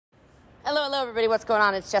Hello, everybody. What's going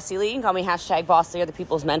on? It's Jessie Lee. You can call me #Bossly or the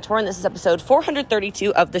People's Mentor, and this is episode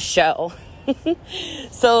 432 of the show.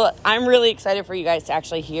 So I'm really excited for you guys to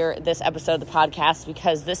actually hear this episode of the podcast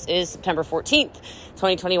because this is September 14th,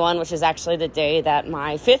 2021, which is actually the day that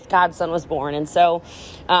my fifth godson was born. And so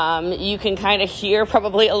you can kind of hear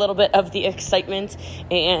probably a little bit of the excitement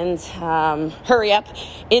and hurry up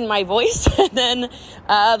in my voice. And then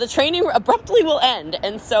the training abruptly will end.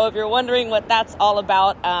 And so if you're wondering what that's all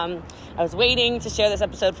about, I was waiting to share this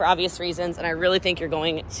episode for obvious reasons, and I really think you're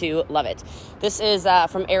going to love it. This is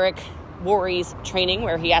from Worre's training,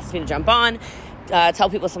 where he asked me to jump on, tell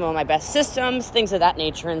people some of my best systems, things of that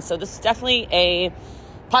nature. And so this is definitely a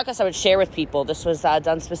podcast I would share with people. This was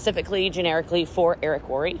done specifically, generically for Eric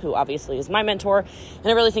Worre, who obviously is my mentor, and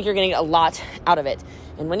I really think you're going to get a lot out of it.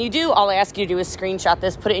 And when you do, all I ask you to do is screenshot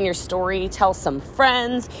this, put it in your story, tell some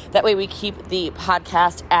friends. That way we keep the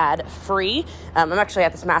podcast ad free. I'm actually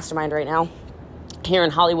at this mastermind right now here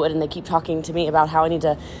in Hollywood, and they keep talking to me about how I need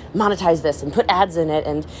to monetize this and put ads in it,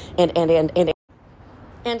 and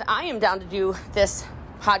I am down to do this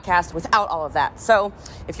podcast without all of that. So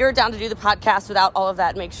if you're down to do the podcast without all of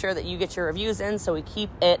that, make sure that you get your reviews in so we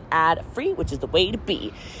keep it ad free, which is the way to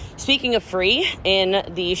be. Speaking of free, in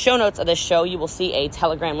the show notes of this show, you will see a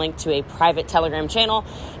Telegram link to a private Telegram channel.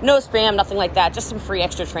 No spam, nothing like that. Just some free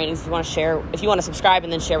extra trainings if you want to share, if you want to subscribe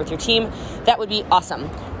and then share with your team. That would be awesome.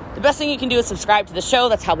 The best thing you can do is subscribe to the show.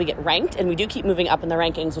 That's how we get ranked, and we do keep moving up in the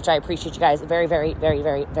rankings, which I appreciate you guys very, very, very,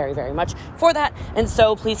 very, very, very much for that. And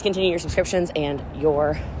so please continue your subscriptions and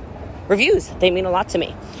your reviews. They mean a lot to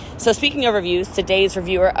me. So speaking of reviews, today's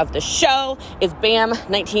reviewer of the show is Bam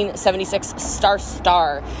 1976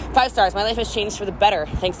 star. 5 stars. My life has changed for the better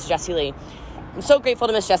thanks to Jessie Lee. I'm so grateful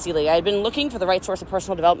to Miss Jessie Lee. I had been looking for the right source of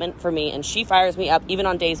personal development for me, and she fires me up even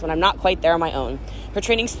on days when I'm not quite there on my own. Her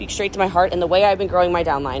training speaks straight to my heart and the way I've been growing my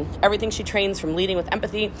downline. Everything she trains, from leading with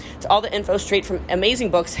empathy to all the info straight from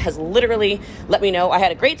amazing books, has literally let me know I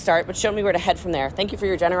had a great start, but showed me where to head from there. Thank you for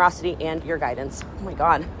your generosity and your guidance. Oh my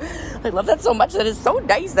God. I love that so much. That is so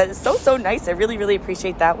nice. That is so nice. I really, really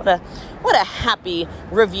appreciate that. What a happy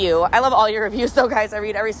review. I love all your reviews though, guys. I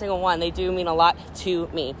read every single one. They do mean a lot to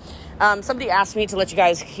me. Somebody asked me to let you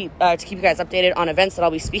guys keep you guys updated on events that I'll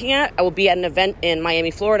be speaking at. I will be at an event in Miami,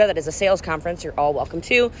 Florida. That is a sales conference. You're all welcome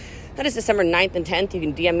to. That is December 9th and 10th. You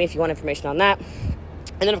can DM me if you want information on that.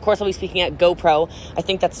 And then, of course, I'll be speaking at GoPro. I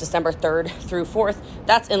think that's December 3rd through 4th.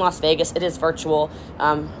 That's in Las Vegas. It is virtual,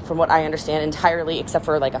 from what I understand, entirely, except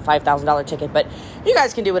for like a $5,000 ticket. But you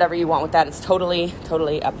guys can do whatever you want with that. It's totally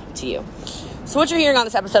up to you. So what you're hearing on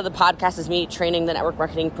this episode of the podcast is me training the network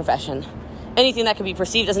marketing profession. Anything that can be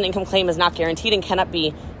perceived as an income claim is not guaranteed and cannot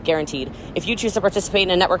be guaranteed. If you choose to participate in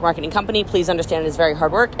a network marketing company, please understand it is very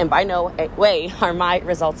hard work, and by no way are my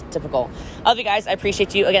results typical. I love you guys. I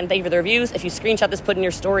appreciate you. Again, thank you for the reviews. If you screenshot this, put in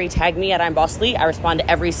your story, tag me at I'm Boss Lee. I respond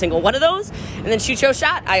to every single one of those. And then shoot your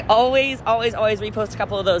shot. I always repost a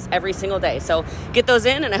couple of those every single day. So get those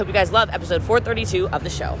in, and I hope you guys love episode 432 of the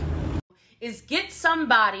show. Is get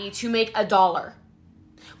somebody to make $1.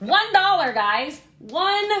 $1, guys.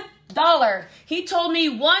 $1. He told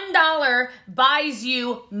me $1 buys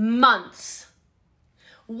you months.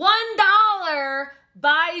 $1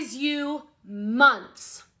 buys you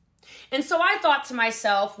months. And so I thought to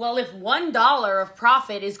myself, well, if $1 of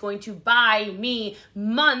profit is going to buy me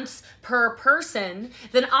months per person,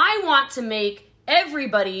 then I want to make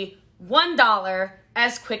everybody $1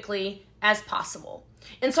 as quickly as possible.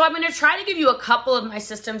 And so I'm going to try to give you a couple of my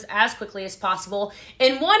systems as quickly as possible.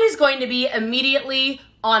 And one is going to be immediately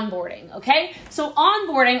onboarding, okay? So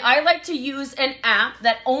onboarding, I like to use an app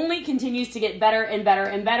that only continues to get better and better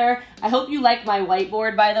and better. I hope you like my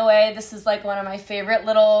whiteboard, by the way. This is like one of my favorite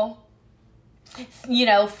little,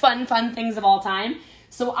 fun things of all time.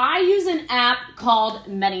 So I use an app called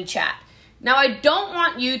ManyChat. Now, I don't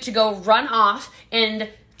want you to go run off and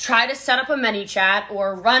try to set up a ManyChat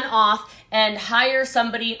or run off and hire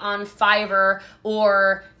somebody on Fiverr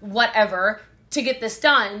or whatever to get this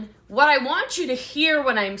done. What I want you to hear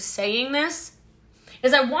when I'm saying this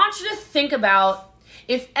is I want you to think about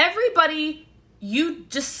if everybody you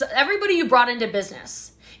brought into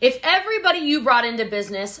business, if everybody you brought into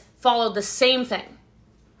business followed the same thing,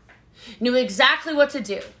 knew exactly what to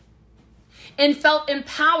do, and felt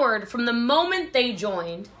empowered from the moment they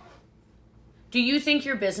joined, do you think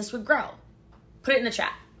your business would grow? Put it in the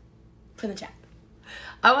chat. Put it in the chat.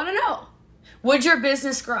 I want to know. Would your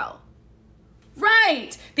business grow?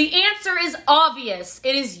 Right. The answer is obvious.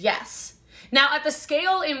 It is yes. Now, at the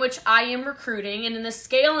scale in which I am recruiting and in the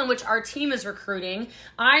scale in which our team is recruiting,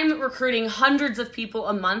 I'm recruiting hundreds of people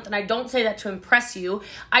a month, and I don't say that to impress you.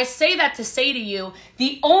 I say that to say to you,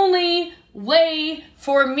 the only way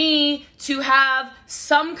for me to have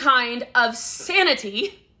some kind of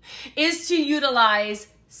sanity is to utilize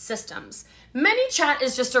systems. ManyChat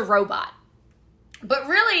is just a robot. But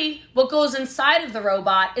really, what goes inside of the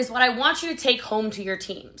robot is what I want you to take home to your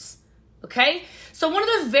teams, okay? So one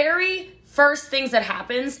of the very first things that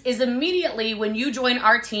happens is immediately when you join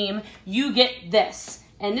our team, you get this.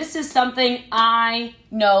 And this is something I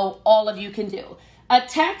know all of you can do. A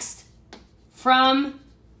text from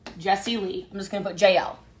Jessie Lee. I'm just going to put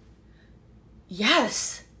JL.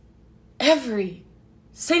 Yes, every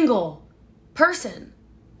single person.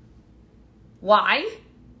 Why?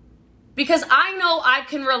 Because I know I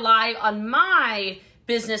can rely on my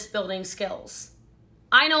business building skills.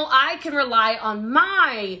 I know I can rely on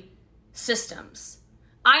my systems.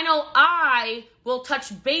 I know I will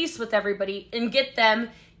touch base with everybody and get them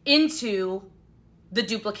into the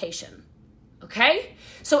duplication. Okay?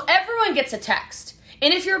 So everyone gets a text.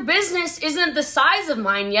 And if your business isn't the size of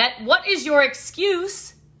mine yet, what is your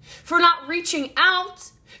excuse for not reaching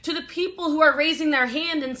out to the people who are raising their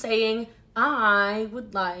hand and saying, I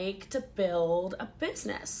would like to build a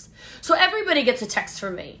business? So everybody gets a text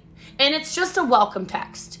from me, and it's just a welcome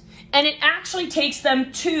text, and it actually takes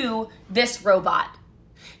them to this robot.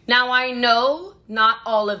 Now, I know not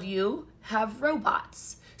all of you have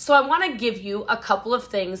robots, so I want to give you a couple of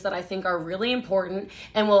things that I think are really important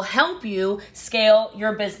and will help you scale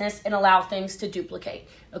your business and allow things to duplicate,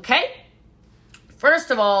 okay? First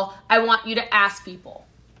of all, I want you to ask people,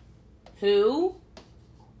 who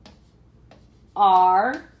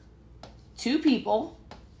are two people,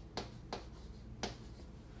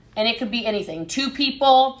 and it could be anything. Two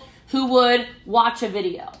people who would watch a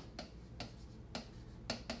video.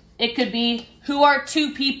 It could be, who are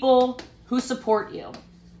two people who support you?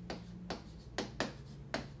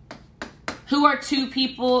 Who are two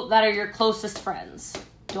people that are your closest friends?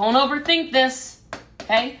 Don't overthink this,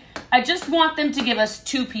 okay? I just want them to give us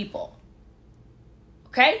two people,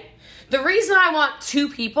 okay? The reason I want two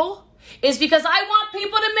people is because I want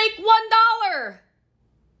people to make $1.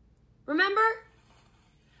 Remember?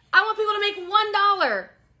 I want people to make $1.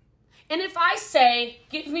 And if I say,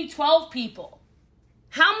 give me 12 people,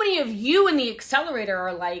 how many of you in the accelerator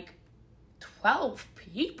are like, 12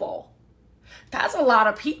 people? That's a lot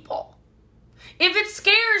of people. If it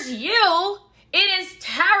scares you, it is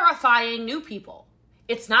terrifying new people.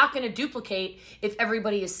 It's not going to duplicate if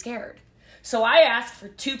everybody is scared. So I ask for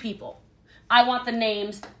two people. I want the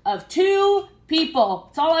names of two people.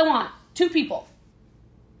 That's all I want. Two people.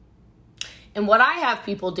 And what I have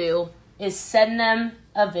people do is send them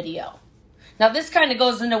a video. Now this kind of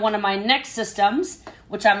goes into one of my next systems,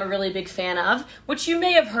 which I'm a really big fan of, which you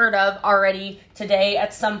may have heard of already today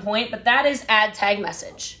at some point, but that is add tag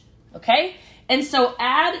message. Okay? And so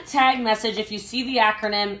add tag message, if you see the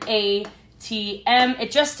acronym ATM,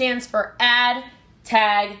 it just stands for add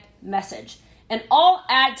tag message. And all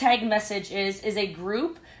add tag message is a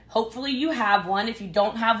group. Hopefully you have one. If you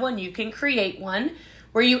don't have one, you can create one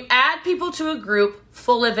where you add people to a group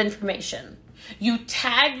full of information. You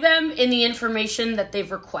tag them in the information that they've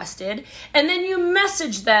requested, and then you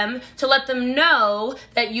message them to let them know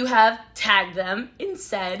that you have tagged them in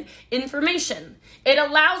said information. It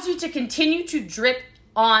allows you to continue to drip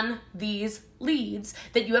on these leads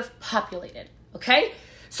that you have populated, okay?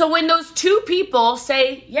 So when those two people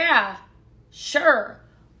say, yeah, sure,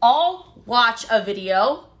 I'll watch a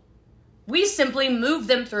video, we simply move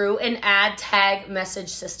them through an add tag message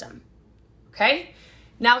system, okay?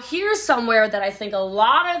 Now here's somewhere that I think a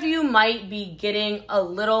lot of you might be getting a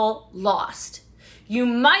little lost. You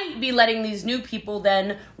might be letting these new people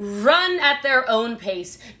then run at their own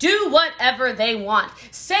pace, do whatever they want,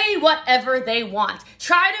 say whatever they want,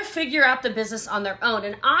 try to figure out the business on their own.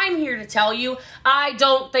 And I'm here to tell you, I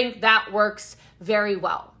don't think that works very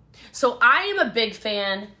well. So I am a big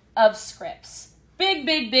fan of scripts. Big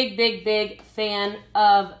fan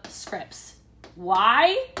of scripts.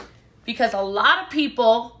 Why? Because a lot of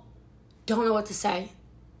people don't know what to say.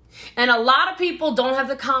 And a lot of people don't have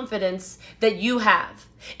the confidence that you have.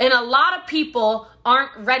 And a lot of people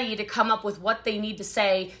aren't ready to come up with what they need to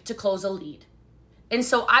say to close a lead. And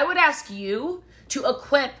so I would ask you to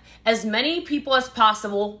equip as many people as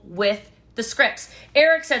possible with the scripts.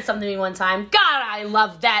 Eric said something to me one time. God, I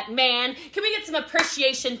love that man. Can we get some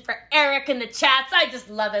appreciation for Eric in the chats? I just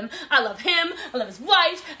love him. I love him. I love his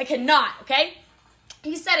wife. I cannot, okay?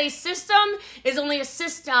 He said a system is only a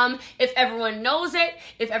system if everyone knows it,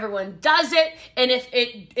 if everyone does it, and if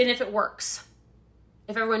it works.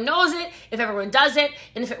 If everyone knows it, if everyone does it,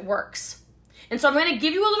 and if it works. And so I'm going to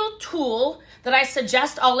give you a little tool that I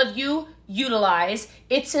suggest all of you utilize.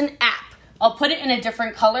 It's an app. I'll put it in a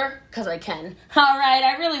different color because I can. All right,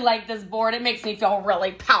 I really like this board. It makes me feel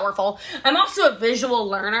really powerful. I'm also a visual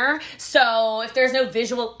learner, so if there's no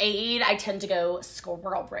visual aid, I tend to go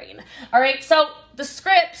squirrel brain. All right, so the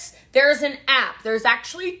scripts, there's an app. There's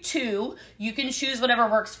actually two. You can choose whatever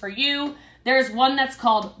works for you. There's one that's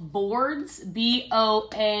called Boards,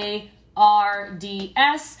 Boards,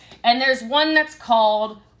 and there's one that's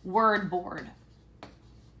called Word Board.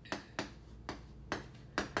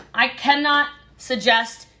 I cannot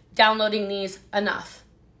suggest downloading these enough,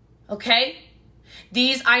 okay?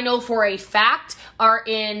 These, I know for a fact, are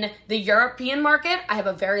in the European market. I have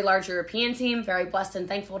a very large European team, very blessed and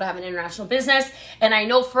thankful to have an international business. And I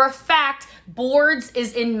know for a fact, Boards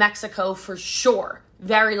is in Mexico for sure.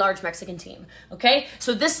 Very large Mexican team, okay?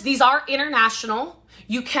 So these are international.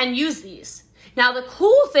 You can use these. Now, the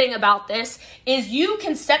cool thing about this is you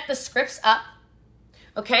can set the scripts up,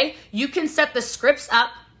 okay? You can set the scripts up.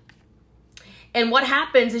 And what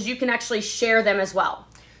happens is you can actually share them as well.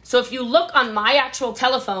 So if you look on my actual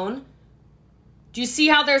telephone, do you see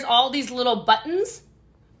how there's all these little buttons?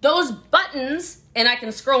 Those buttons, and I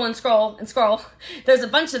can scroll and scroll and scroll. There's a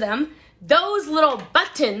bunch of them. Those little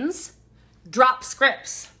buttons drop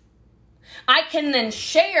scripts. I can then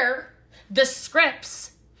share the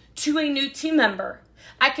scripts to a new team member.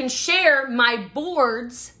 I can share my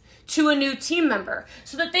boards to a new team member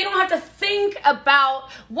so that they don't have to think about,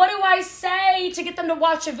 what do I say to get them to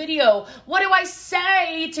watch a video? What do I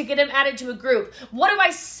say to get them added to a group? What do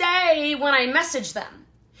I say when I message them?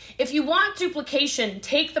 If you want duplication,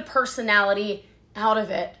 take the personality out of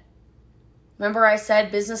it. Remember I said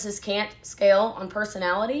businesses can't scale on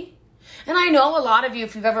personality? And I know a lot of you,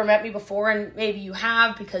 if you've ever met me before, and maybe you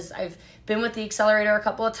have because I've been with the accelerator a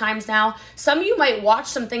couple of times now, some of you might watch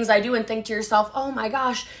some things I do and think to yourself, oh my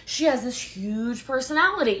gosh, she has this huge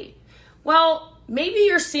personality. Well, maybe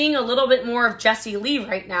you're seeing a little bit more of Jessie Lee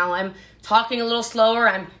right now. I'm talking a little slower,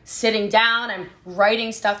 I'm sitting down, I'm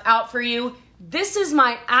writing stuff out for you. This is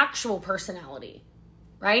my actual personality,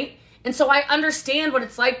 right? And so I understand what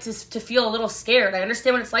it's like to feel a little scared. I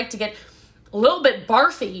understand what it's like to get a little bit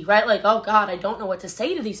barfy, right? Like, oh God, I don't know what to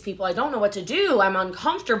say to these people. I don't know what to do. I'm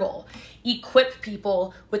uncomfortable. Equip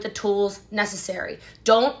people with the tools necessary.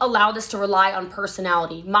 Don't allow this to rely on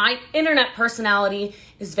personality. My internet personality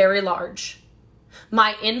is very large.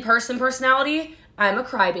 My in-person personality, I'm a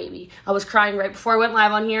crybaby. I was crying right before I went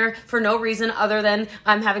live on here for no reason other than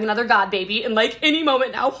I'm having another God baby. And like any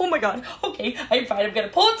moment now, oh my God, okay, I'm fine. I'm going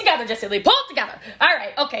to pull it together, Jessie Lee, pull it together. All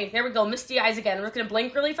right, okay, there we go. Misty eyes again. I'm just going to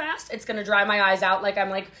blink really fast. It's going to dry my eyes out like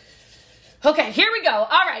I'm like, okay, here we go.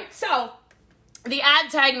 All right, so the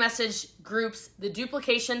ad tag message groups, the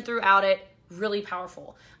duplication throughout it, really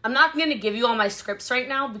powerful. I'm not going to give you all my scripts right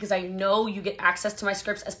now because I know you get access to my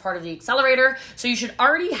scripts as part of the accelerator. So you should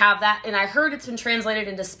already have that. And I heard it's been translated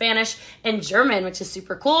into Spanish and German, which is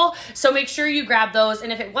super cool. So make sure you grab those.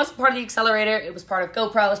 And if it wasn't part of the accelerator, it was part of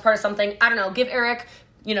GoPro, it was part of something, I don't know, give Eric,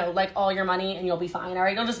 like all your money and you'll be fine. All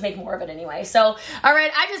right. You'll just make more of it anyway. So, all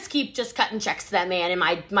right. I just keep cutting checks to that man and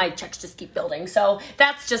my checks just keep building. So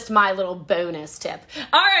that's just my little bonus tip.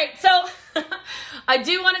 All right. So I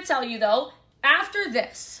do want to tell you though, after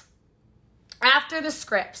the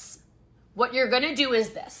scripts, what you're going to do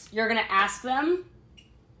is this. You're going to ask them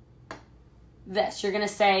this. You're going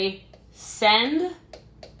to say, send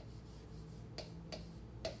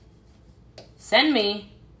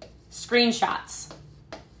me screenshots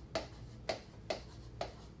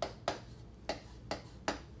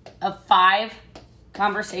of 5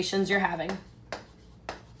 conversations you're having.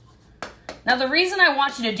 Now, the reason I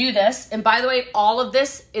want you to do this, and by the way, all of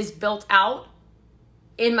this is built out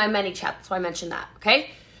in my ManyChat, so I mentioned that,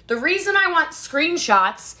 okay? The reason I want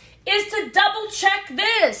screenshots is to double check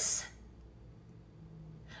this.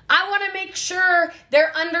 I want to make sure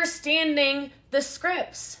they're understanding the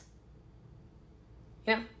scripts.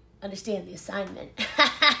 Understand the assignment.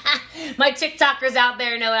 My TikTokers out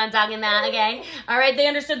there know what I'm talking about, okay? All right, they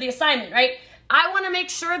understood the assignment, right? I want to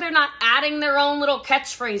make sure they're not adding their own little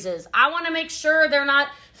catchphrases. I want to make sure they're not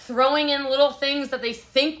throwing in little things that they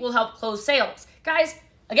think will help close sales. Guys,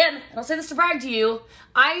 again, I don't say this to brag to you.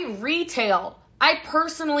 I retail. I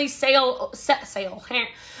personally sell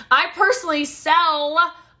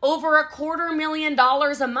over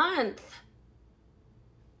 $250,000 a month.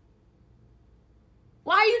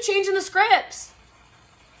 Why are you changing the scripts?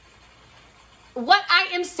 What I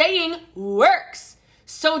am saying works.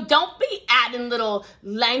 So don't be adding little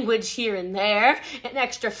language here and there, an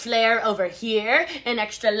extra flair over here, an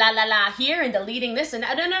extra la la la here, and deleting this and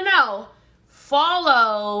that. No.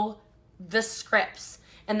 Follow the scripts.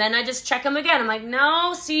 And then I just check them again. I'm like,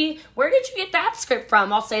 no, see, where did you get that script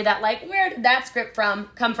from? I'll say that like, where did that script come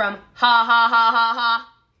from? Ha, ha, ha, ha,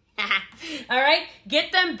 ha. All right,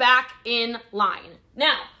 get them back in line.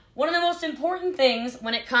 Now, one of the most important things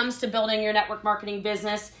when it comes to building your network marketing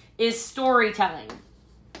business is storytelling.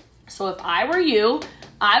 So if I were you,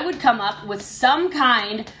 I would come up with some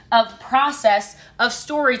kind of process of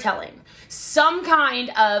storytelling, some kind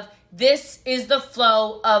of this is the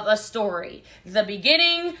flow of a story. The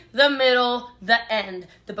beginning, the middle, the end.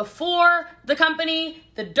 The before the company,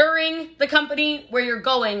 the during the company, where you're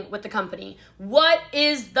going with the company. What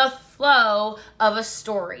is the flow of a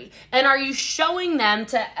story? And are you showing them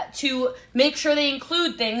to make sure they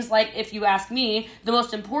include things like, if you ask me, the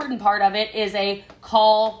most important part of it is a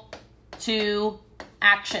call to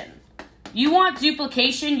action. You want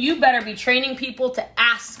duplication, you better be training people to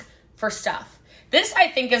ask for stuff. This, I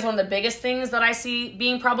think, is one of the biggest things that I see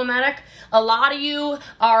being problematic. A lot of you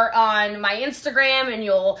are on my Instagram and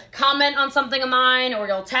you'll comment on something of mine or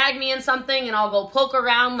you'll tag me in something and I'll go poke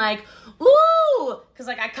around like, ooh, because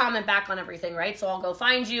like I comment back on everything, right? So I'll go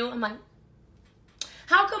find you. I'm like,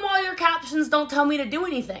 how come all your captions don't tell me to do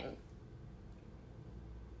anything?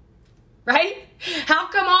 Right? How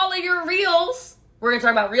come all of your reels, we're going to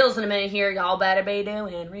talk about reels in a minute here, y'all better be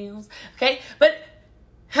doing reels, okay? But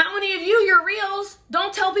how many of your reels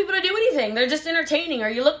don't tell people to do anything? They're just entertaining or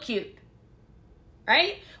you look cute,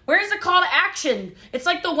 right? Where's the call to action? It's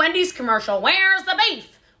like the Wendy's commercial. Where's the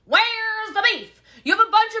beef? Where's the beef? You have a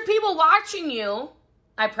bunch of people watching you,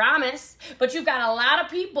 I promise, but you've got a lot of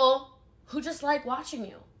people who just like watching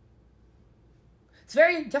you. It's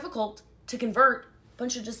very difficult to convert a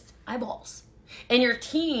bunch of just eyeballs. And your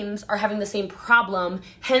teams are having the same problem,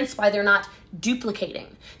 hence why they're not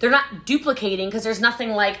duplicating. They're not duplicating because there's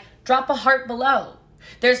nothing like drop a heart below.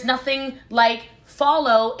 There's nothing like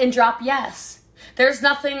follow and drop yes. There's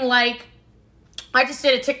nothing like, I just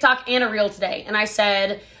did a TikTok and a reel today, and I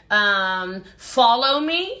said, follow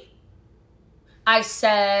me. I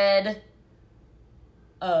said,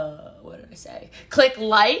 what did I say? Click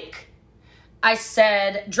like. I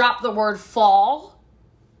said, drop the word fall.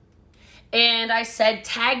 And I said,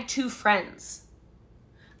 tag 2 friends.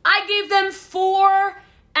 I gave them 4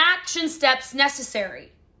 action steps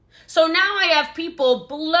necessary. So now I have people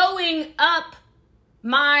blowing up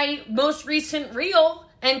my most recent reel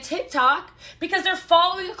and TikTok because they're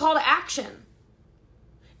following a call to action.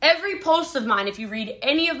 Every post of mine, if you read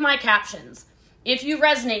any of my captions, if you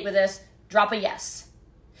resonate with this, drop a yes.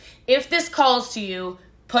 If this calls to you,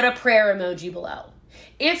 put a prayer emoji below.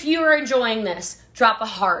 If you are enjoying this, drop a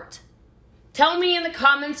heart. Tell me in the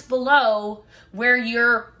comments below where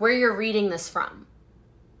you're reading this from.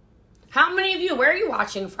 How many of you, where are you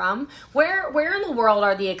watching from? Where in the world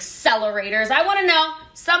are the accelerators? I want to know.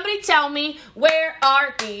 Somebody tell me, where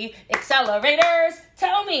are the accelerators?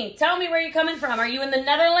 Tell me where you're coming from. Are you in the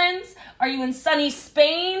Netherlands? Are you in sunny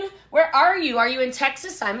Spain? Where are you? Are you in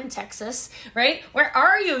Texas? I'm in Texas, right? Where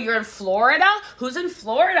are you? You're in Florida? Who's in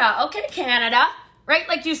Florida? Okay, Canada, right?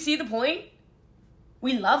 Like, do you see the point?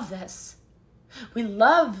 We love this. We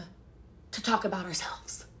love to talk about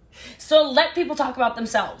ourselves. So let people talk about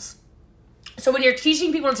themselves. So when you're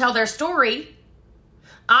teaching people to tell their story,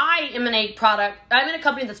 I'm in a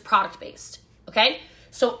company that's product-based, okay?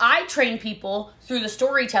 So I train people through the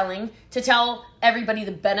storytelling to tell everybody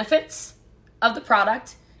the benefits of the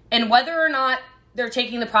product, and whether or not they're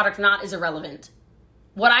taking the product or not is irrelevant.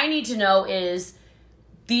 What I need to know is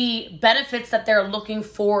the benefits that they're looking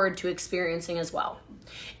forward to experiencing as well.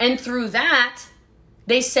 And through that,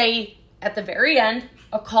 they say at the very end,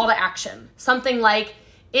 a call to action. Something like,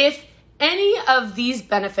 if any of these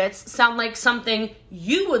benefits sound like something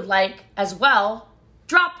you would like as well,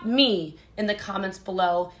 drop me in the comments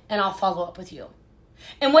below and I'll follow up with you.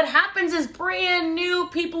 And what happens is brand new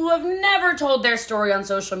people who have never told their story on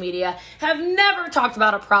social media, have never talked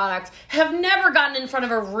about a product, have never gotten in front of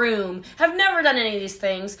a room, have never done any of these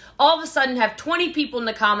things, all of a sudden have 20 people in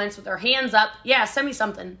the comments with their hands up. Yeah, send me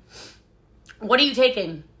something. What are you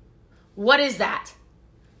taking? What is that?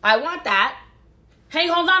 I want that. Hey,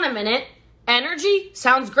 hold on a minute. Energy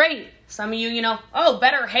sounds great. Some of you, oh,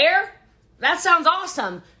 better hair? That sounds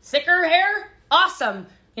awesome. Thicker hair? Awesome.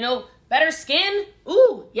 Better skin?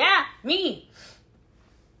 Ooh, yeah, me.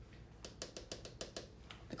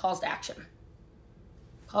 The calls to action.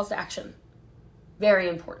 Calls to action. Very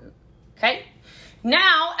important, okay?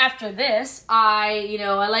 Now, after this, I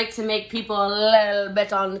like to make people a little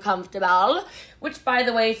bit uncomfortable, which, by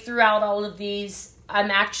the way, throughout all of these,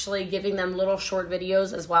 I'm actually giving them little short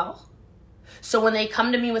videos as well. So when they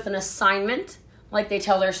come to me with an assignment, like they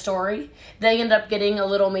tell their story, they end up getting a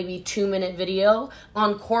little maybe 2-minute video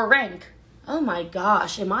on core rank. Oh my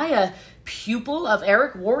gosh, am I a pupil of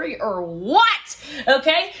Eric Worre or what?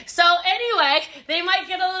 Okay, so anyway, they might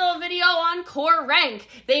get a little video on core rank.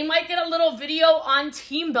 They might get a little video on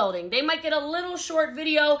team building. They might get a little short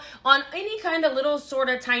video on any kind of little sort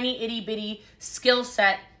of tiny itty bitty skill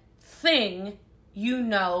set thing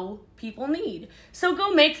people need. So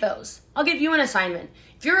go make those. I'll give you an assignment.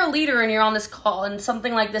 If you're a leader and you're on this call and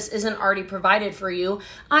something like this isn't already provided for you,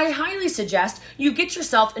 I highly suggest you get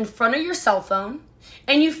yourself in front of your cell phone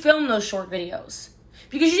and you film those short videos,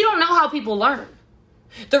 because you don't know how people learn.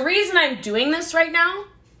 The reason I'm doing this right now,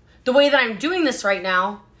 the way that I'm doing this right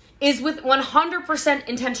now, is with 100%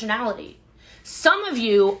 intentionality. Some of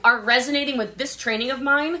you are resonating with this training of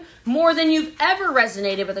mine more than you've ever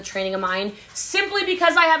resonated with a training of mine, simply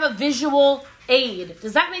because I have a visual aid.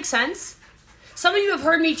 Does that make sense? Some of you have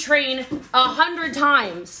heard me train 100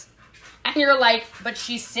 times, and you're like, but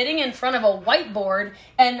she's sitting in front of a whiteboard,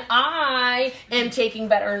 and I am taking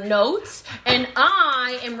better notes, and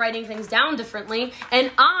I am writing things down differently,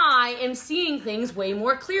 and I am seeing things way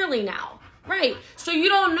more clearly now. Right? So you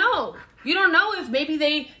don't know. You don't know if maybe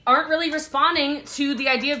they aren't really responding to the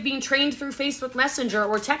idea of being trained through Facebook Messenger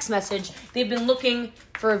or text message. They've been looking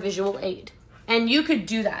for a visual aid. And you could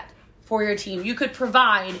do that for your team. You could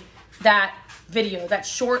provide that video, that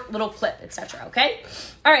short little clip, etc. Okay?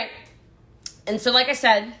 All right. And so like I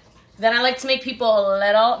said, then I like to make people a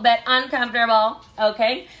little bit uncomfortable.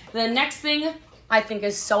 Okay? The next thing I think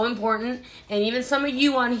is so important, and even some of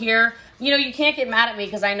you on here, you can't get mad at me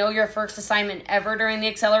because I know your first assignment ever during the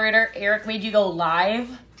accelerator, Eric made you go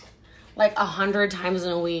live like 100 times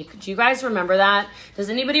in a week. Do you guys remember that?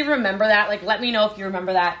 Does anybody remember that? Like, let me know if you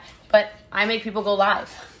remember that. But I make people go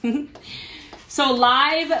live. So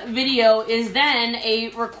live video is then a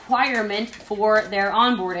requirement for their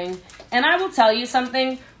onboarding. And I will tell you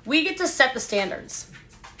something, we get to set the standards.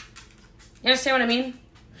 You understand what I mean?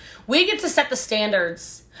 We get to set the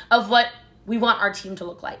standards of what we want our team to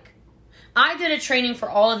look like. I did a training for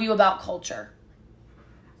all of you about culture.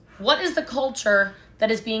 What is the culture that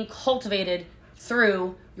is being cultivated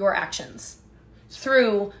through your actions,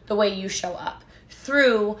 through the way you show up,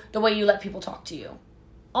 through the way you let people talk to you?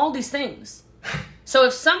 All these things. So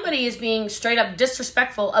if somebody is being straight up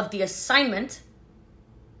disrespectful of the assignment,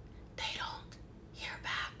 they don't hear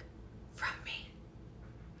back from me.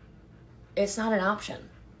 It's not an option.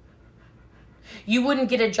 You wouldn't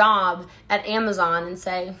get a job at Amazon and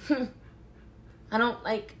say, I don't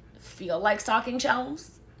feel like stocking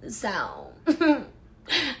shelves, so I'm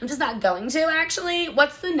just not going to actually.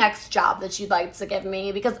 What's the next job that you'd like to give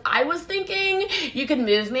me? Because I was thinking you could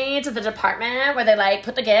move me to the department where they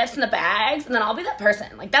put the gifts in the bags, and then I'll be that person.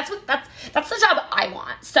 That's the job I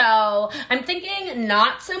want. So I'm thinking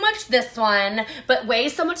not so much this one, but way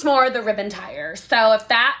so much more the ribbon tire. So if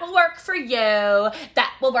that will work for you,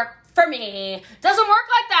 that will work for me. Doesn't work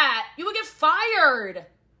like that. You would get fired.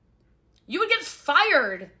 You would get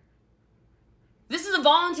fired. This is a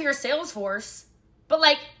volunteer sales force, but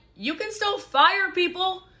you can still fire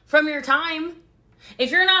people from your time.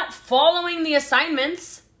 If you're not following the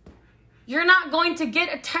assignments, you're not going to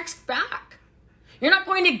get a text back. You're not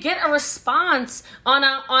going to get a response on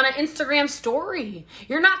an Instagram story.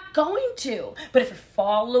 You're not going to. But if you're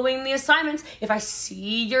following the assignments, if I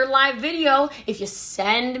see your live video, if you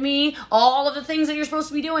send me all of the things that you're supposed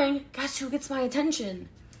to be doing, guess who gets my attention?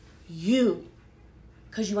 You.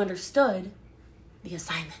 Because you understood the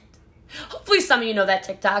assignment. Hopefully some of you know that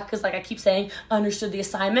TikTok, because I keep saying understood the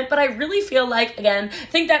assignment, but I really feel I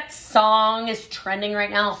think that song is trending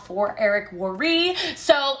right now for Eric Worre.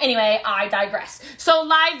 So anyway, I digress. So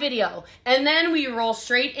live video, and then we roll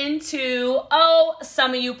straight into,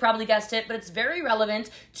 some of you probably guessed it, but it's very relevant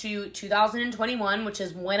to 2021, which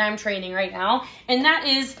is when I'm training right now, and that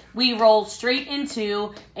is we roll straight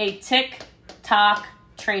into a TikTok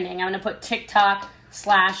training. I'm going to put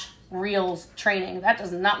TikTok/Reels training. That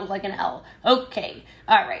does not look like an L. Okay.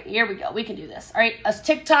 All right. Here we go. We can do this. All right. A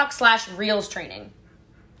TikTok/Reels training.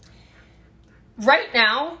 Right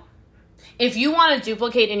now, if you want to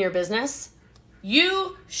duplicate in your business,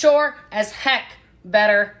 you sure as heck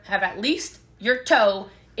better have at least your toe,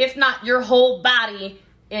 if not your whole body,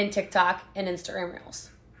 in TikTok and Instagram Reels.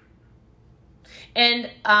 And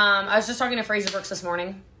I was just talking to Fraser Brooks this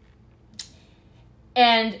morning,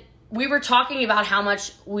 and we were talking about how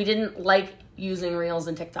much we didn't like using Reels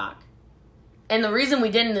and TikTok. And the reason we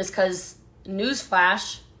didn't is because,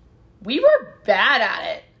 newsflash, we were bad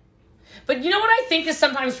at it. But you know what I think is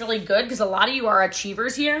sometimes really good, because a lot of you are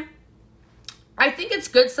achievers here? I think it's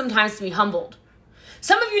good sometimes to be humbled.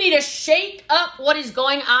 Some of you need to shake up what is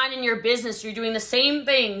going on in your business. You're doing the same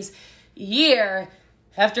things year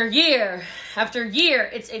after year after year.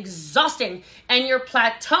 It's exhausting, and you're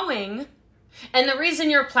plateauing. And the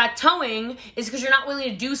reason you're plateauing is because you're not willing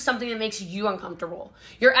to do something that makes you uncomfortable.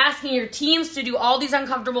 You're asking your teams to do all these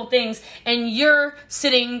uncomfortable things, and you're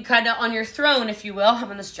sitting kind of on your throne, if you will.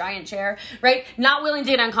 I'm in this giant chair, right? Not willing to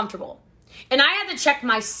get uncomfortable. And I had to check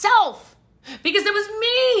myself, because it was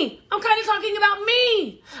me. I'm kind of talking about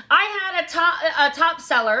me. I had a top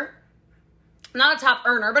seller, not a top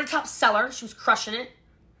earner, but a top seller. She was crushing it.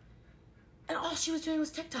 And all she was doing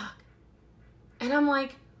was TikTok. And I'm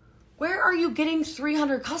like, where are you getting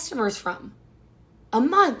 300 customers from a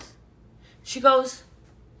month? She goes,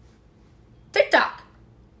 TikTok.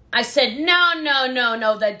 I said,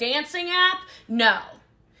 no. The dancing app? No.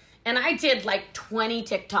 And I did like 20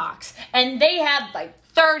 TikToks, and they had like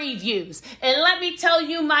 30 views. And let me tell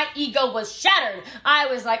you, my ego was shattered. I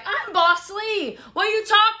was like, I'm Boss Lee. What are you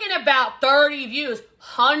talking about? 30 views,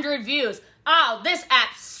 100 views. Oh, this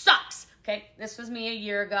app sucks. Okay, this was me a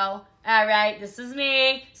year ago. All right, this is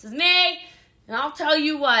me. And I'll tell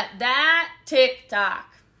you what, that TikTok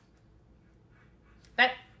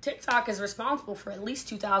is responsible for at least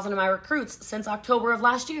 2,000 of my recruits since October of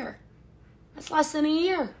last year. That's less than a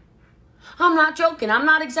year. I'm not joking. I'm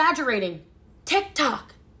not exaggerating.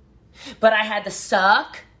 TikTok. But I had to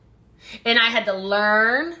suck, and I had to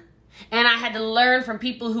learn, and I had to learn from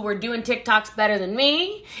people who were doing TikToks better than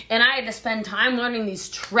me, and I had to spend time learning these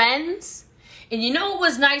trends. And you know what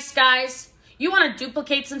was nice, guys? You want to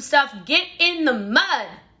duplicate some stuff? Get in the mud.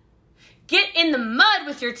 Get in the mud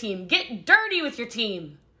with your team. Get dirty with your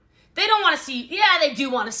team. They don't want to see, they do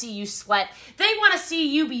want to see you sweat. They want to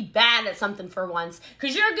see you be bad at something for once,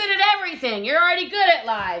 because you're good at everything. You're already good at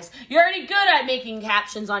lives. You're already good at making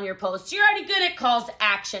captions on your posts. You're already good at calls to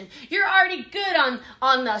action. You're already good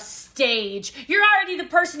on the stage. You're already the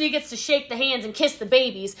person who gets to shake the hands and kiss the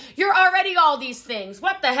babies. You're already all these things.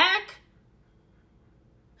 What the heck?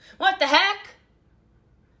 What the heck?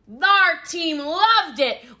 Our team loved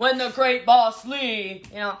it when the great Boss Lee,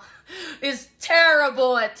 is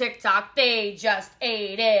terrible at TikTok. They just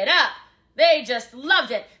ate it up. They just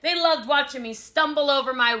loved it. They loved watching me stumble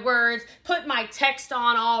over my words, put my text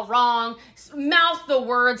on all wrong, mouth the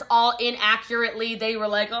words all inaccurately. They were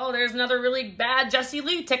like, oh, there's another really bad Jessie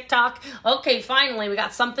Lee TikTok. Okay, finally, we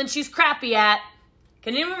got something she's crappy at.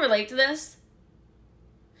 Can anyone relate to this?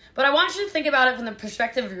 But I want you to think about it from the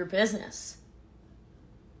perspective of your business.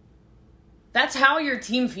 That's how your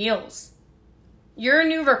team feels. Your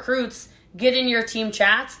new recruits get in your team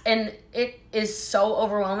chats, and it is so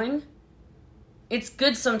overwhelming. It's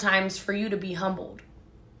good sometimes for you to be humbled.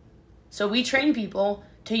 So we train people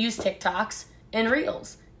to use TikToks and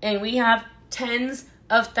Reels, and we have tens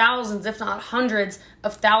of thousands, if not hundreds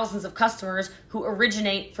of thousands of customers who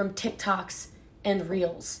originate from TikToks and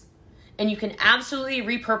Reels. And you can absolutely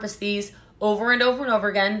repurpose these over and over and over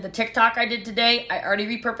again. The TikTok I did today, I already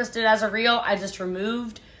repurposed it as a Reel. I just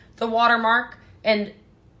removed the watermark, and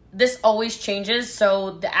this always changes.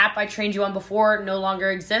 So the app I trained you on before no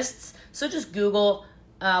longer exists. So just Google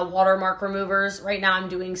watermark removers. Right now I'm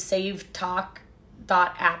doing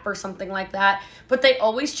savetalk.app or something like that. But they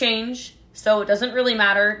always change, so it doesn't really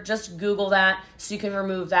matter. Just Google that so you can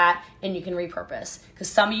remove that and you can repurpose. Because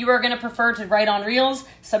some of you are going to prefer to write on Reels.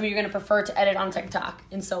 Some of you are going to prefer to edit on TikTok.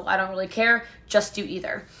 And so I don't really care. Just do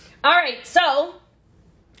either. All right, so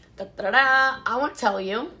I want to tell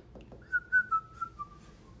you.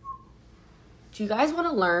 Do you guys want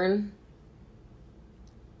to learn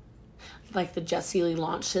like the Jessie Lee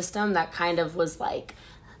launch system that kind of was like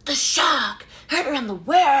the shock heard around the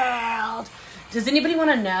world? Does anybody want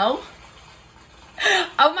to know?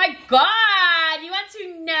 Oh my God, you want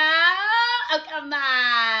to know? Oh, come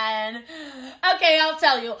on. Okay, I'll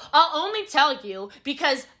tell you. I'll only tell you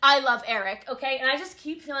because I love Eric, okay? And I just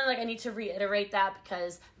keep feeling like I need to reiterate that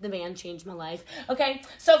because the man changed my life, okay?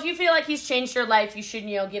 So if you feel like he's changed your life, you should,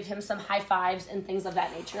 give him some high fives and things of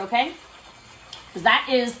that nature, okay?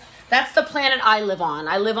 Because that's the planet I live on.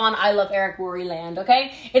 I love Eric Worre land,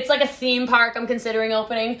 okay? It's like a theme park I'm considering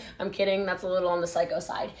opening. I'm kidding. That's a little on the psycho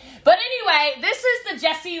side. But anyway, this is the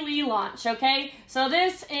Jessie Lee launch, okay? So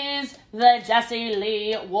this is the Jessie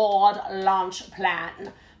Lee Ward launch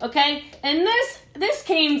plan, okay? And this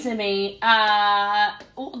came to me.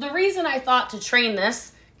 The reason I thought to train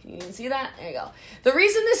this, can you even see that? There you go. The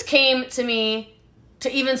reason this came to me to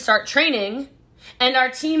even start training and our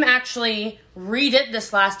team actually redid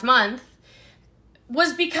this last month,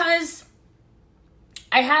 was because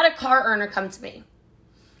I had a car earner come to me.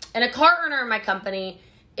 And a car earner in my company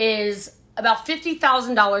is about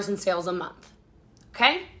 $50,000 in sales a month.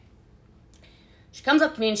 Okay? She comes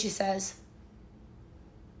up to me and she says,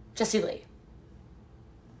 Jessie Lee.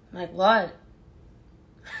 I'm like, what?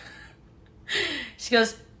 She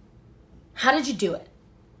goes, how did you do it?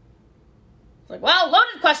 I'm like, well,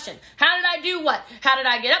 loaded question. How did I do what? How did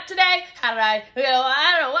I get up today? How did I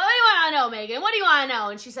don't know. What do you want to know, Megan? What do you want to know?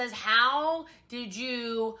 And she says, how did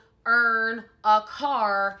you earn a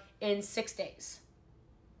car in 6 days?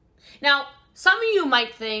 Now, some of you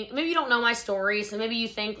might think, maybe you don't know my story, so maybe you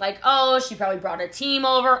think like, oh, she probably brought a team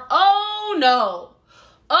over. Oh, no.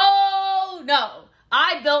 Oh, no.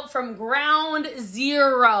 I built from ground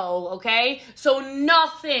zero, okay? So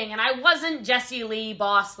nothing. And I wasn't Jessie Lee,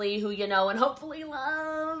 Boss Lee, who you know and hopefully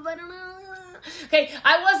love. I don't know. Okay,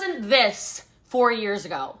 I wasn't this 4 years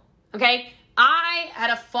ago, okay? I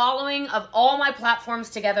had a following of all my platforms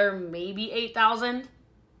together, maybe 8,000,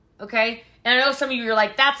 okay? And I know some of you are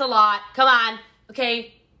like, that's a lot. Come on.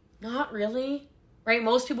 Okay, not really. Right?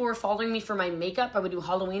 Most people were following me for my makeup. I would do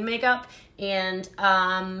Halloween makeup. And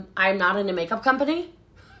I'm not in a makeup company.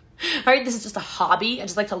 All right? This is just a hobby. I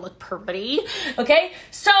just like to look pretty. Okay?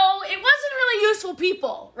 So it wasn't really useful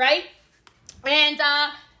people, right? And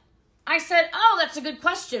I said, oh, that's a good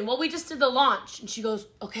question. Well, we just did the launch. And she goes,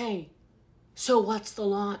 okay, so what's the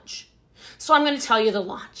launch? So I'm going to tell you the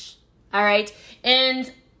launch. All right?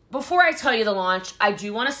 And before I tell you the launch, I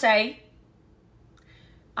do want to say,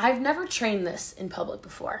 I've never trained this in public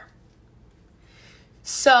before.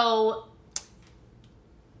 So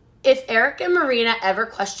if Eric and Marina ever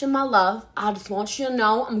question my love, I just want you to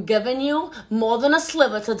know I'm giving you more than a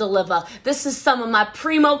sliver to deliver. This is some of my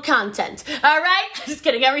primo content. All right? Just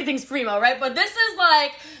kidding. Everything's primo, right? But this is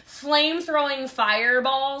like flame-throwing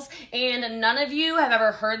fireballs, and none of you have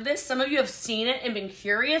ever heard this. Some of you have seen it and been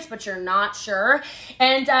curious, but you're not sure.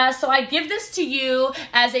 And so I give this to you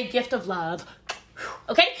as a gift of love.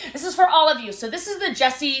 Okay, this is for all of you. So this is the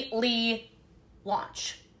Jessie Lee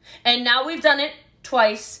launch. And now we've done it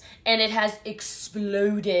twice, and it has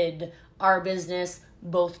exploded our business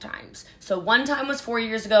both times. So one time was 4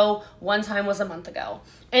 years ago, one time was a month ago.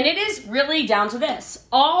 And it is really down to this.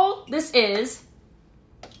 All this is,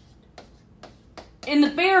 in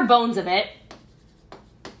the bare bones of it,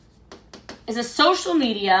 is a social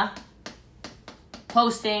media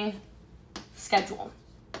posting schedule.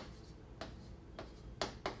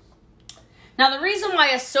 Now, the reason why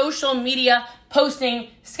a social media posting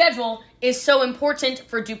schedule is so important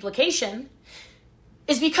for duplication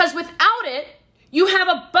is because without it, you have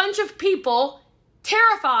a bunch of people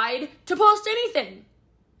terrified to post anything.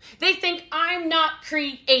 They think I'm not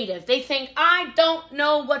creative. They think I don't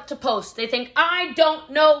know what to post. They think I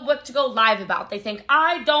don't know what to go live about. They think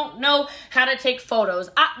I don't know how to take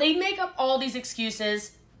photos. They make up all these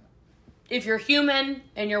excuses. If you're human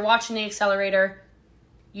and you're watching the accelerator,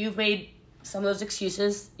 you've made some of those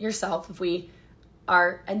excuses yourself. If we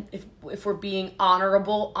are, and if we're being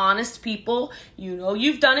honorable, honest people, you know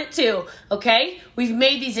you've done it too, okay? We've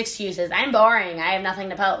made these excuses. I'm boring. I have nothing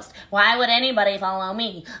to post. Why would anybody follow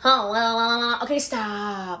me? Oh, well, okay,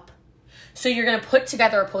 stop. So you're going to put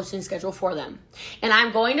together a posting schedule for them. And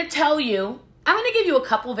I'm going to tell you, I'm going to give you a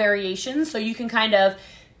couple variations so you can kind of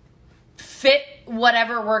fit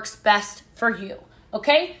whatever works best for you,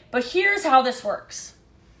 okay? But here's how this works.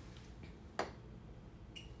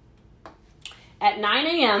 At 9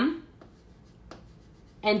 a.m.,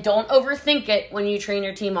 and don't overthink it when you train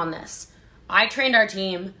your team on this. I trained our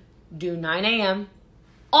team, do 9 a.m.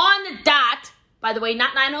 on the dot, by the way,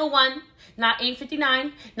 not 9:01, not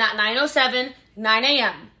 8:59, not 9:07, 9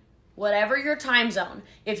 a.m. Whatever your time zone.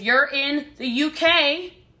 If you're in the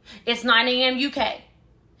UK, it's 9 a.m. UK.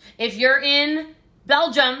 If you're in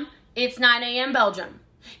Belgium, it's 9 a.m. Belgium.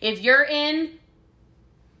 If you're in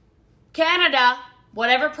Canada,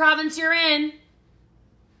 whatever province you're in,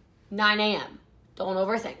 9 a.m. Don't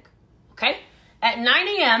overthink, okay? At 9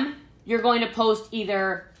 a.m., you're going to post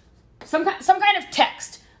either some kind of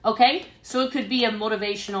text, okay? So it could be a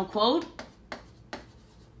motivational quote.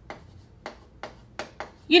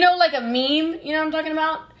 You know, like a meme, you know what I'm talking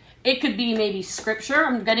about? It could be maybe scripture.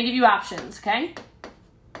 I'm going to give you options, okay?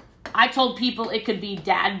 I told people it could be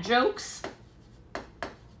dad jokes.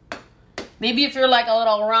 Maybe if you're like a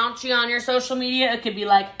little raunchy on your social media, it could be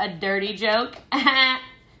like a dirty joke.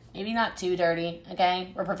 Maybe not too dirty,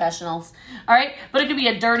 okay? We're professionals, all right? But it could be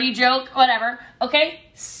a dirty joke, whatever, okay?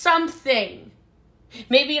 Something.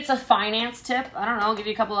 Maybe it's a finance tip. I don't know. I'll give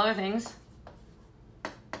you a couple other things.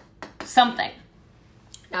 Something,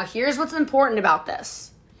 Now, here's what's important about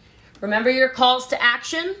this. Remember your calls to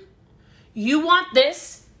action? You want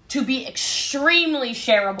this to be extremely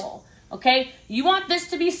shareable, okay? You want this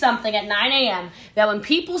to be something at 9 a.m. that when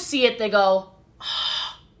people see it, they go,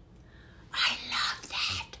 oh, I love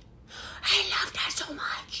that. I love that so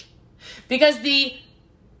much. Because the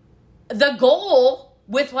goal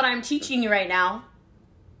with what I'm teaching you right now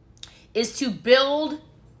is to build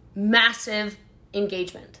massive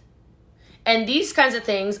engagement. And these kinds of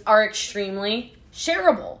things are extremely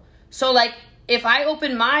shareable. So like if I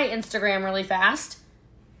open my Instagram really fast,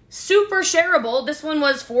 super shareable. This one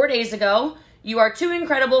was 4 days ago. You are too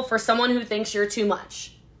incredible for someone who thinks you're too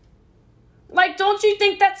much. Like, don't you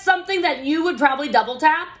think that's something that you would probably double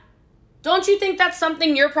tap? Don't you think that's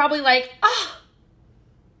something you're probably like,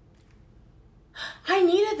 I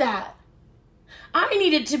needed that. I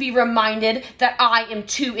needed to be reminded that I am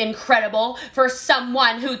too incredible for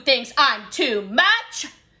someone who thinks I'm too much.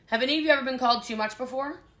 Have any of you ever been called too much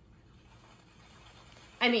before?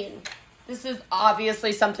 I mean, this is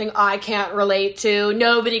obviously something I can't relate to.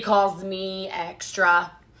 Nobody calls me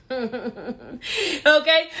extra.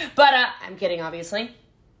 Okay? But I'm kidding, obviously.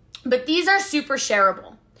 But these are super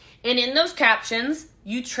shareable. And in those captions,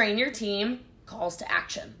 you train your team calls to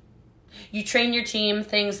action. You train your team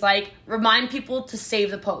things like remind people to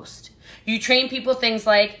save the post. You train people things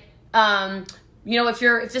like,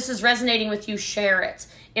 if this is resonating with you, share it.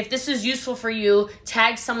 If this is useful for you,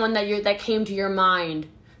 tag someone that came to your mind.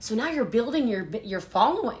 So now you're building your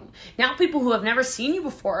following. Now people who have never seen you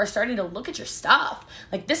before are starting to look at your stuff.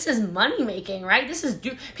 Like this is money making, right?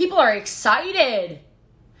 People are excited.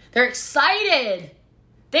 They're excited.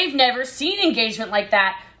 They've never seen engagement like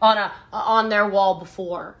that on their wall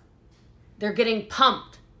before. They're getting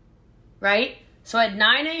pumped, right? So at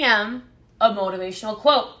 9 a.m., a motivational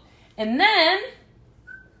quote. And then,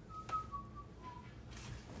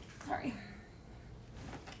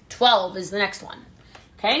 12 is the next one.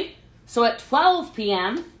 Okay, so at 12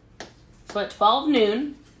 p.m., so at 12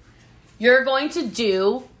 noon, you're going to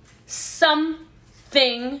do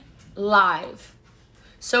something live.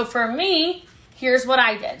 So for me, here's what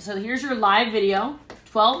I did. So here's your live video,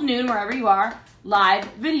 12 noon, wherever you are, live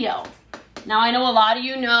video. Now I know a lot of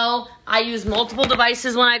you know I use multiple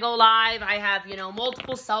devices when I go live. I have,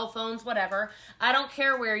 multiple cell phones, whatever. I don't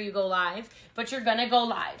care where you go live, but you're gonna go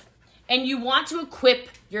live. And you want to equip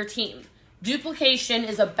your team. Duplication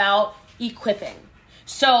is about equipping.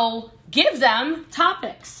 So give them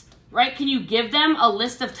topics, right? Can you give them a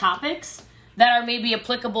list of topics that are maybe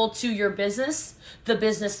applicable to your business, the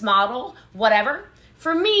business model, whatever?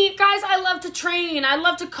 For me, guys, I love to train. I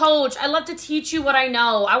love to coach. I love to teach you what I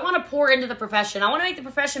know. I want to pour into the profession. I want to make the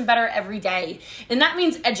profession better every day. And that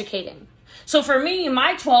means educating. So for me,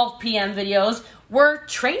 my 12 p.m. videos were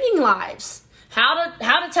training lives. How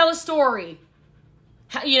to tell a story.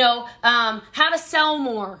 How to sell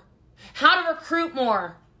more, how to recruit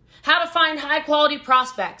more, how to find high quality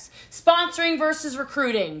prospects, sponsoring versus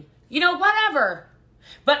recruiting, whatever.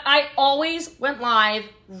 But I always went live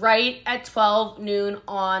right at 12 noon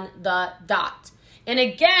on the dot. And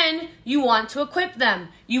again, you want to equip them.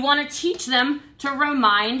 You want to teach them to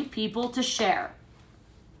remind people to share.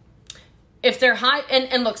 If they're high,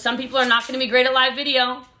 and look, some people are not going to be great at live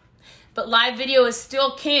video, but live video is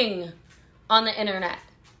still king on the internet.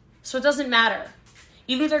 So it doesn't matter.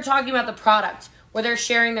 Even if they're talking about the product, or they're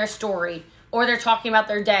sharing their story, or they're talking about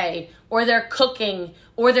their day, or they're cooking,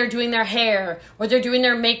 or they're doing their hair, or they're doing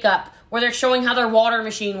their makeup, or they're showing how their water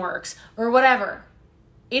machine works, or whatever.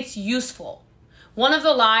 It's useful. One of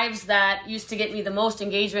the lives that used to get me the most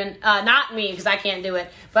engagement, not me because I can't do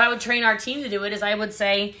it, but I would train our team to do it, is I would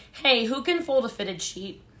say, hey, who can fold a fitted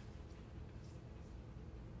sheet?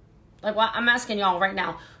 Like, well, I'm asking y'all right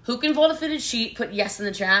now, who can fold a fitted sheet? Put yes in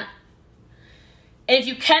the chat. And if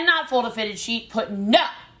you cannot fold a fitted sheet, put no.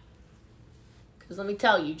 Because let me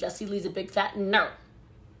tell you, Jessie Lee's a big fat no.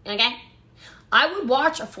 Okay? I would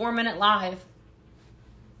watch a 4-minute live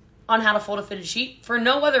on how to fold a fitted sheet for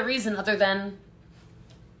no other reason other than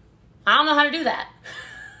I don't know how to do that.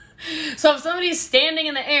 So if somebody's standing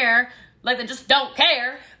in the air, like they just don't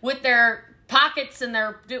care, with their pockets and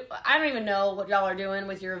I don't even know what y'all are doing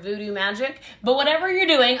with your voodoo magic, but whatever you're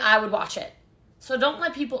doing, I would watch it. So don't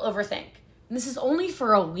let people overthink. And this is only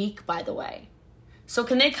for a week, by the way. So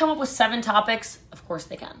can they come up with 7 topics? Of course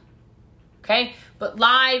they can. Okay? But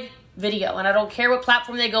live video, and I don't care what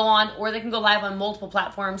platform they go on, or they can go live on multiple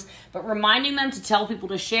platforms, but reminding them to tell people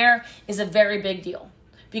to share is a very big deal.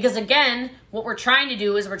 Because again, what we're trying to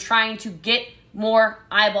do is we're trying to get more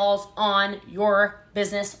eyeballs on your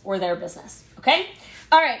business or their business. Okay?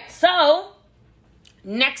 All right, so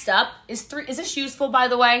Next up is 3. Is this useful, by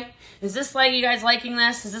the way? Is this like you guys liking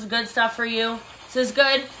this? Is this good stuff for you? Is this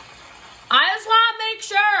good? I just want to make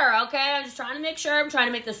sure, okay? I'm just trying to make sure. I'm trying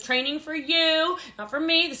to make this training for you, not for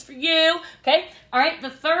me. This is for you, okay? All right,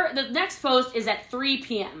 the next post is at 3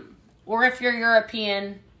 p.m. Or if you're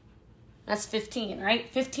European, that's 15, right?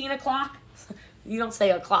 15 o'clock? You don't say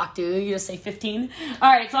o'clock, do you? You just say 15. All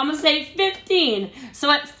right, so I'm going to say 15. So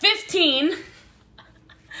at 15,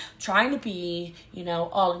 trying to be,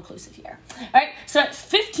 all-inclusive here. All right, so at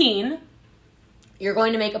 15, you're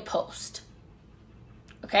going to make a post,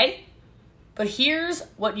 okay? But here's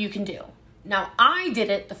what you can do. Now, I did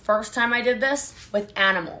it the first time I did this with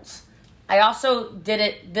animals. I also did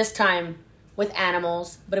it this time with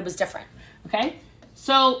animals, but it was different, okay?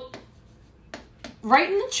 So, write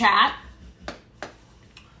in the chat,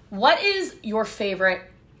 what is your favorite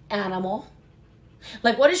animal?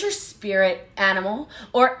 Like, what is your spirit animal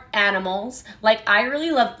or animals? Like, I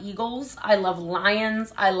really love eagles. I love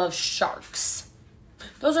lions. I love sharks.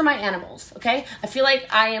 Those are my animals, okay? I feel like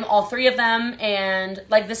I am all 3 of them, and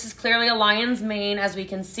like this is clearly a lion's mane, as we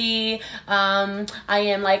can see. I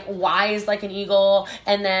am like wise like an eagle,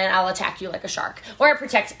 and then I'll attack you like a shark. Or I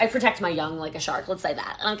protect my young like a shark, let's say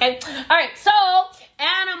that, okay? All right, so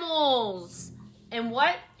animals. And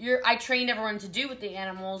what I trained everyone to do with the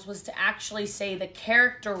animals was to actually say the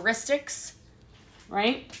characteristics,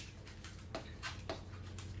 right?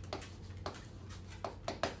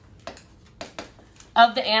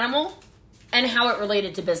 Of the animal and how it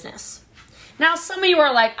related to business. Now, some of you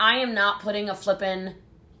are like, I am not putting a flippin'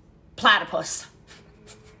 platypus.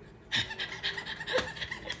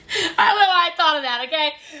 I don't know why I thought of that,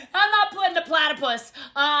 okay? I'm not putting a platypus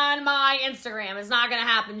on my Instagram. It's not going to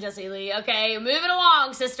happen, Jessie Lee, okay? Move it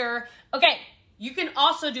along, sister. Okay, you can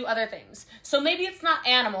also do other things. So maybe it's not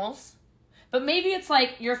animals, but maybe it's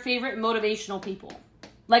like your favorite motivational people,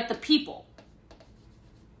 like the people.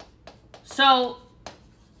 So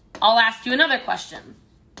I'll ask you another question.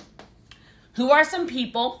 Who are some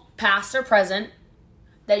people, past or present,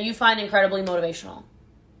 that you find incredibly motivational?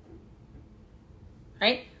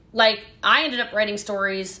 Right? Like, I ended up writing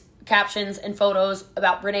stories, captions, and photos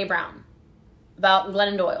about Brené Brown, about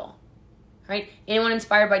Glennon Doyle, right? Anyone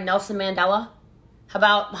inspired by Nelson Mandela? How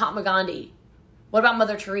about Mahatma Gandhi? What about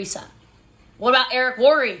Mother Teresa? What about Eric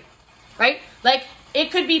Worre, right? Like,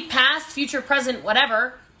 it could be past, future, present,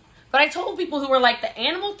 whatever. But I told people who were like, the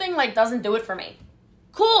animal thing, like, doesn't do it for me.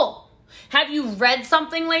 Cool. Have you read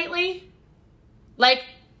something lately? Like,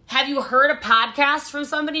 have you heard a podcast from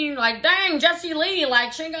somebody and you're like, dang, Jessie Lee,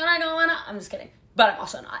 like, she gonna go on. I'm just kidding. But I'm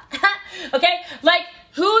also not. Okay? Like,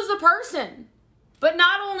 who's the person? But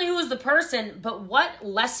not only who's the person, but what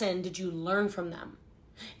lesson did you learn from them?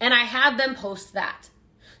 And I had them post that.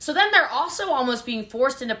 So then they're also almost being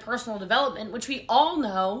forced into personal development, which we all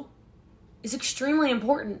know is extremely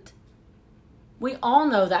important. We all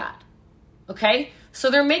know that. Okay?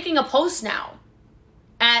 So they're making a post now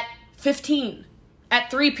at 15. At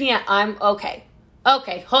 3 p.m. I'm okay.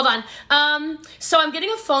 Okay, hold on. So I'm getting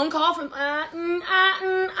a phone call from, I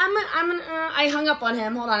hung up on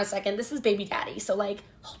him. Hold on a second. This is baby daddy. So like,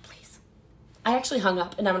 hold please. I actually hung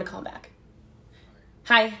up and I'm going to call him back.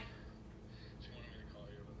 Hi. She wanted me to call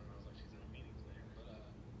you, but then I was like, she's in a meeting today.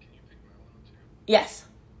 But can you pick my 102? Yes.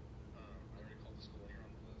 I already called the school and you're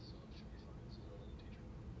on the list, so it should be fine. So go to the teacher.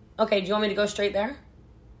 Okay, do you want me to go straight there?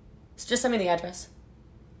 Just send me the address.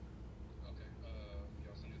 Okay, yeah,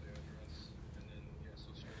 I'll send you the address. And then, yeah, so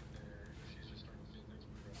straight there, she's just starting to feel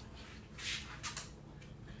things progressing.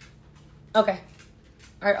 Okay.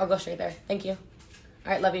 All right, I'll go straight there. Thank you.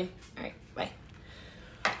 All right, love you. All right, bye.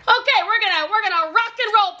 Okay, we're gonna rock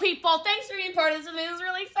and roll, people. Thanks for being part of this. This is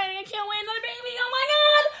really exciting. I can't wait, another baby. Oh my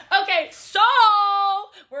god. Okay, so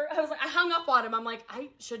I hung up on him. I'm like, I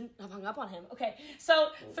shouldn't have hung up on him. Okay, so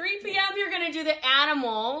 3 p.m. you're gonna do the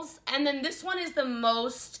animals, and then this one is the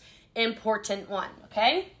most important one.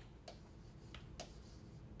 Okay,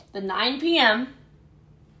 the 9 p.m.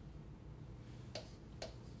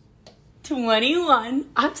 21.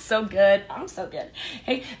 I'm so good.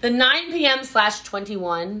 Hey, the 9 p.m. /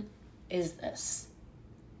 21 is this.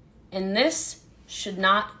 And this should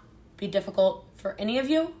not be difficult for any of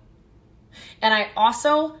you. And I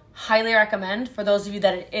also highly recommend for those of you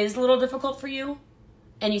that it is a little difficult for you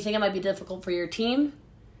and you think it might be difficult for your team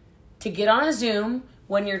to get on a Zoom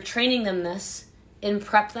when you're training them this and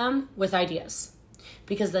prep them with ideas.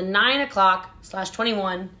 Because the 9 o'clock /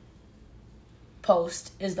 21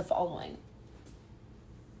 post is the following.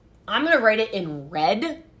 I'm going to write it in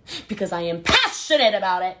red because I am passionate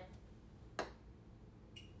about it.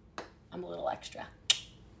 I'm a little extra.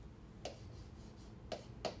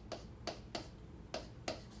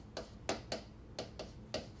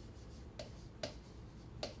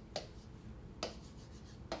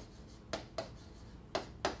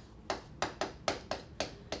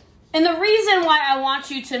 And the reason why I want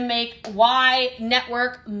you to make why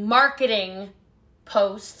network marketing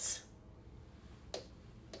posts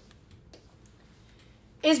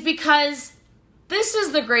is because this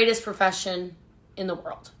is the greatest profession in the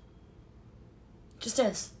world. It just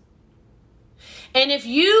is. And if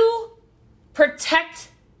you protect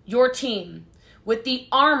your team with the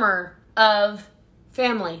armor of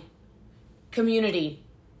family, community,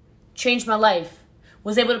 changed my life,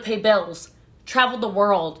 was able to pay bills, traveled the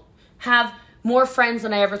world, have more friends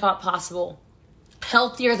than I ever thought possible,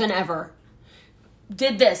 healthier than ever,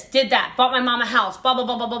 did this, did that, bought my mom a house, blah, blah,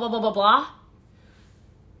 blah, blah, blah, blah, blah, blah, blah.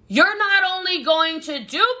 You're not only going to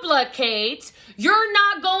duplicate, you're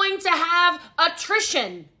not going to have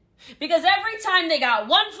attrition. Because every time they got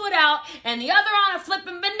one foot out and the other on a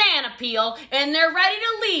flipping banana peel and they're ready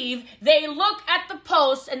to leave, they look at the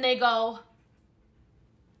post and they go,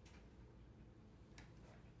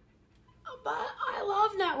 but I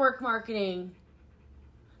love network marketing.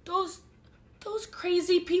 Those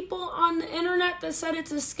crazy people on the internet that said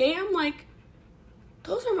it's a scam, like,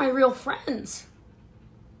 those are my real friends.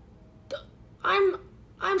 I'm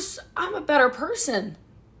a better person.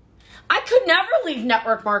 I could never leave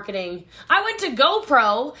network marketing. I went to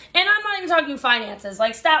GoPro, and I'm not even talking finances.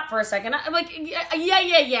 Like, stop for a second. I'm like,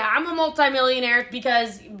 yeah. I'm a multimillionaire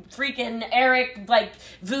because freaking Eric, like,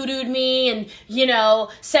 voodooed me and,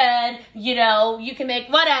 said, you can make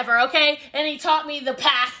whatever, okay? And he taught me the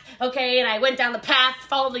path, okay? And I went down the path,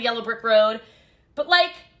 followed the yellow brick road. But,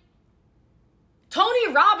 like,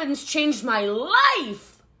 Tony Robbins changed my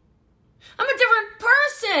life. I'm a different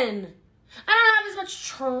person. I don't have as much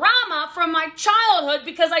trauma from my childhood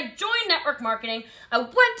because I joined network marketing. I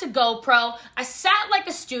went to GoPro. I sat like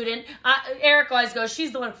a student. Eric always goes,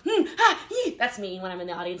 she's the one. That's me when I'm in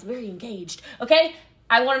the audience. I'm very engaged. Okay?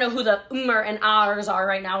 I want to know who the and ahs are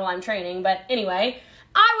right now while I'm training. But anyway,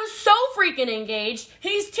 I was so freaking engaged.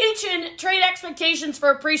 He's teaching trade expectations for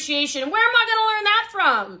appreciation. Where am I going to learn that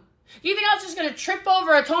from? Do you think I was just going to trip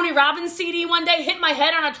over a Tony Robbins CD one day, hit my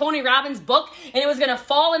head on a Tony Robbins book, and it was going to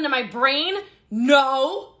fall into my brain?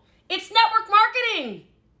 No. It's network marketing.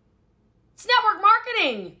 It's network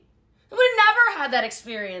marketing. I would have never had that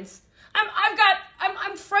experience.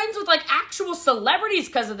 I'm friends with like actual celebrities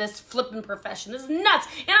because of this flipping profession. This is nuts.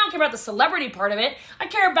 And I don't care about the celebrity part of it. I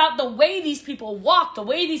care about the way these people walk, the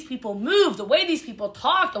way these people move, the way these people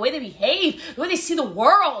talk, the way they behave, the way they see the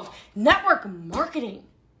world. Network marketing.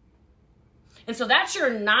 And so that's your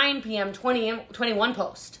 9 p.m., 21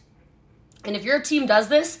 post. And if your team does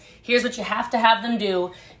this, here's what you have to have them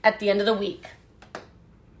do at the end of the week.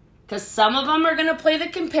 Because some of them are going to play the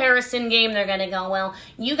comparison game. They're going to go, well,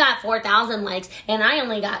 you got 4,000 likes and I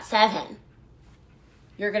only got 7.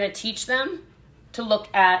 You're going to teach them to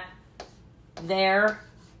look at their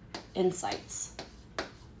insights.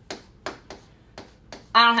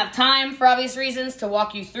 I don't have time, for obvious reasons, to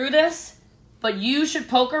walk you through this. But you should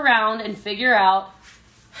poke around and figure out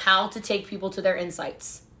how to take people to their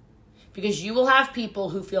insights. Because you will have people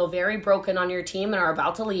who feel very broken on your team and are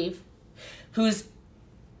about to leave, whose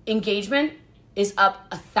engagement is up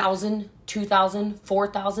 1,000, 2,000,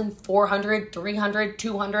 4,000, 400, 300,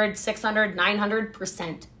 200, 600,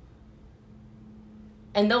 900%.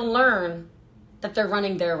 And they'll learn that they're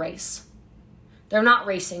running their race. They're not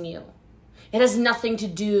racing you. It has nothing to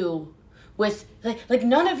do with, like,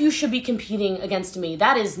 none of you should be competing against me.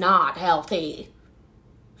 That is not healthy.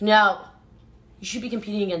 No. You should be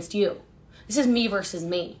competing against you. This is me versus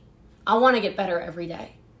me. I want to get better every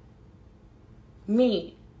day.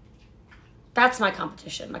 Me. That's my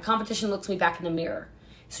competition. My competition looks me back in the mirror.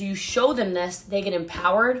 So you show them this, they get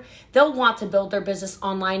empowered. They'll want to build their business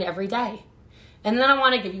online every day. And then I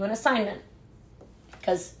want to give you an assignment.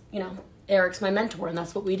 Because, Eric's my mentor and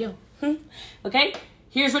that's what we do. Okay?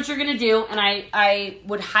 Here's what you're going to do, and I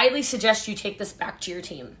would highly suggest you take this back to your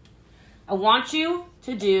team. I want you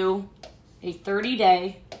to do a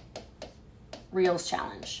 30-day Reels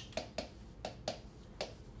challenge.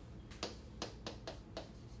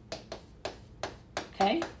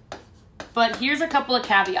 Okay? But here's a couple of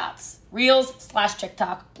caveats.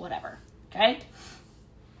 Reels/TikTok, whatever. Okay?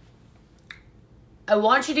 I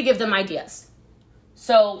want you to give them ideas.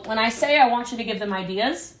 So when I say I want you to give them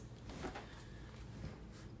ideas,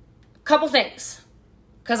 couple things,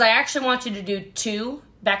 because I actually want you to do 2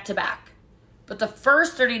 back-to-back. But the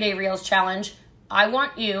first 30-day Reels challenge, I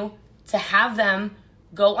want you to have them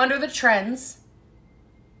go under the trends.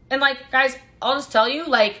 And guys, I'll just tell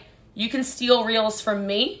you, you can steal Reels from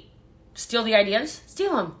me, steal the ideas,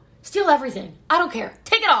 steal them, steal everything. I don't care.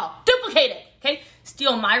 Take it all, duplicate it, okay?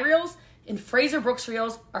 Steal my Reels, and Fraser Brooks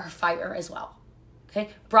Reels are fire as well, okay?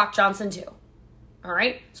 Brock Johnson too. All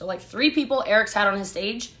right? So like 3 people Eric's had on his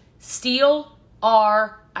stage. Steal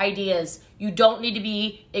our ideas. You don't need to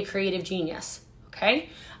be a creative genius, okay?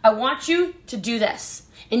 I want you to do this.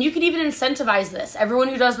 And you can even incentivize this. Everyone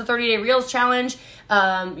who does the 30-day Reels challenge,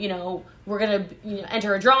 we're going to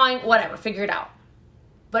enter a drawing, whatever, figure it out.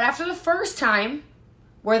 But after the first time,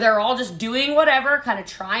 where they're all just doing whatever, kind of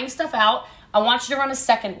trying stuff out, I want you to run a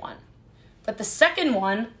second one. But the second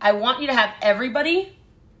one, I want you to have everybody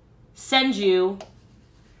send you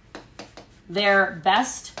their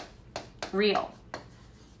best reel.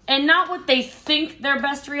 And not what they think their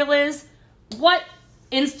best reel is, what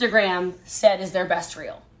Instagram said is their best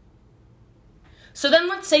reel. So then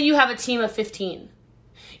let's say you have a team of 15.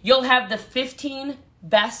 You'll have the 15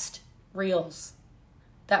 best reels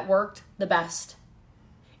that worked the best.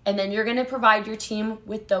 And then you're going to provide your team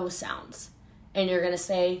with those sounds. And you're going to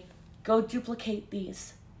say, go duplicate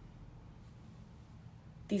these.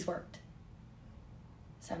 These worked.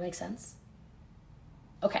 Does that make sense?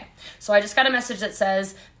 Okay, so I just got a message that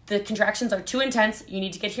says, the contractions are too intense. You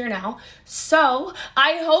need to get here now. So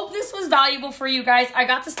I hope this was valuable for you guys. I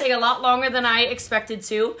got to stay a lot longer than I expected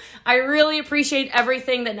to. I really appreciate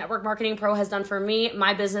everything that Network Marketing Pro has done for me,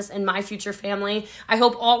 my business, and my future family. I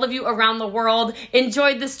hope all of you around the world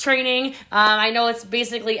enjoyed this training. I know it's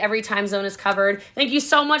basically every time zone is covered. Thank you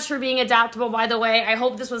so much for being adaptable, by the way. I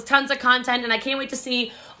hope this was tons of content, and I can't wait to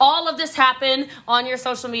see all of this happen on your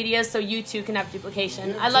social media so you too can have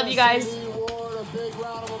duplication. I love you guys. Big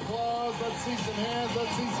round of applause. Let's see some hands.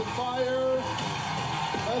 Let's see some fire.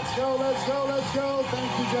 Let's go, let's go, let's go.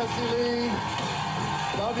 Thank you, Jesse Lee.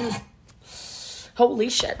 Love you. Holy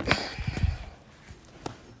shit.